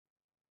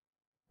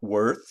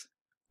Worth,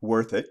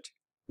 worth it,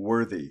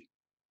 worthy.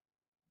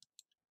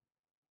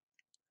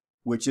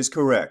 Which is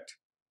correct?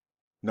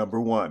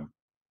 Number 1.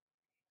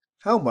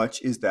 How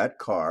much is that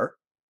car?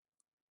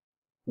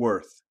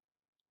 Worth,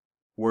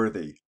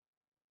 worthy,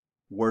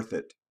 worth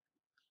it,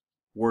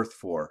 worth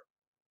for.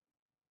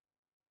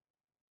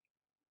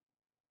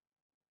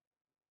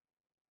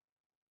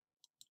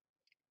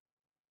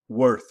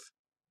 Worth.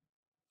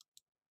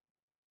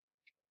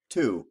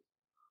 2.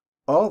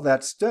 All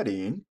that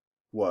studying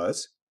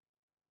was.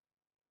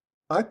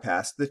 I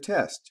passed the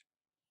test.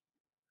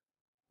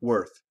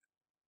 Worth,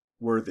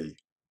 worthy,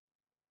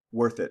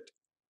 worth it,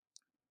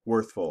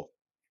 worthful.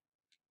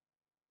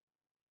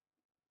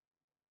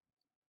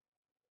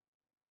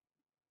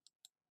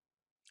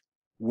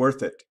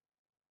 Worth it.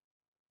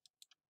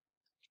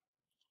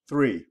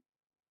 3.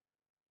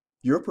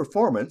 Your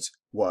performance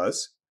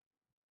was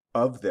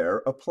of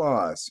their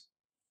applause.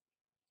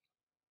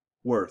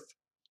 Worth,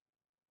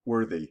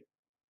 worthy,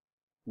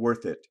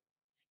 worth it,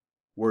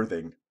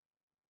 worthing.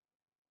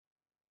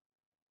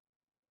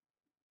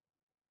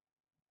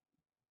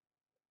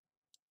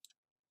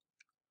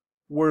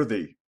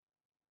 Worthy.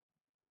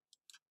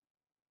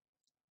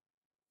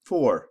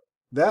 4.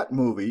 That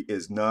movie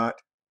is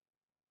not.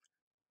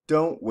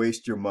 Don't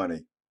waste your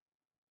money.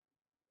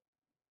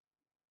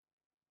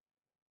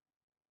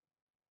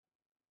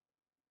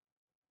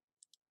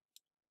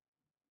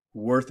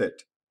 Worth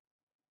it.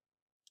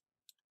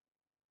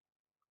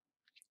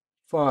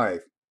 5.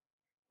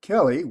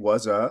 Kelly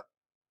was a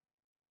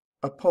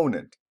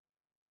opponent,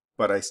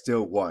 but I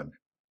still won.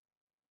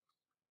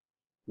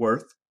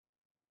 Worth,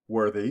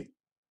 worthy,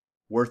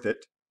 worth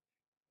it,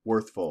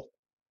 worthful.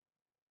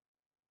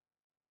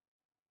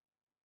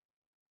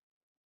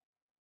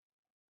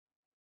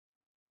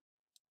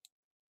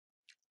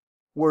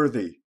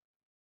 Worthy.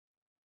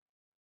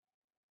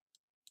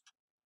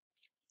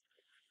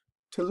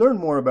 To learn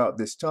more about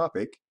this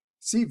topic,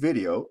 see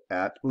video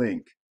at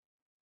link.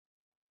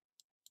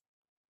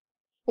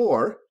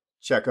 Or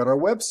check out our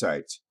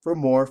websites for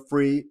more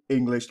free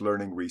English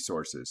learning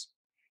resources,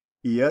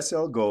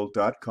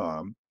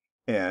 ESLgold.com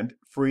and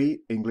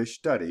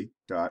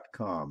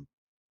freeenglishstudy.com.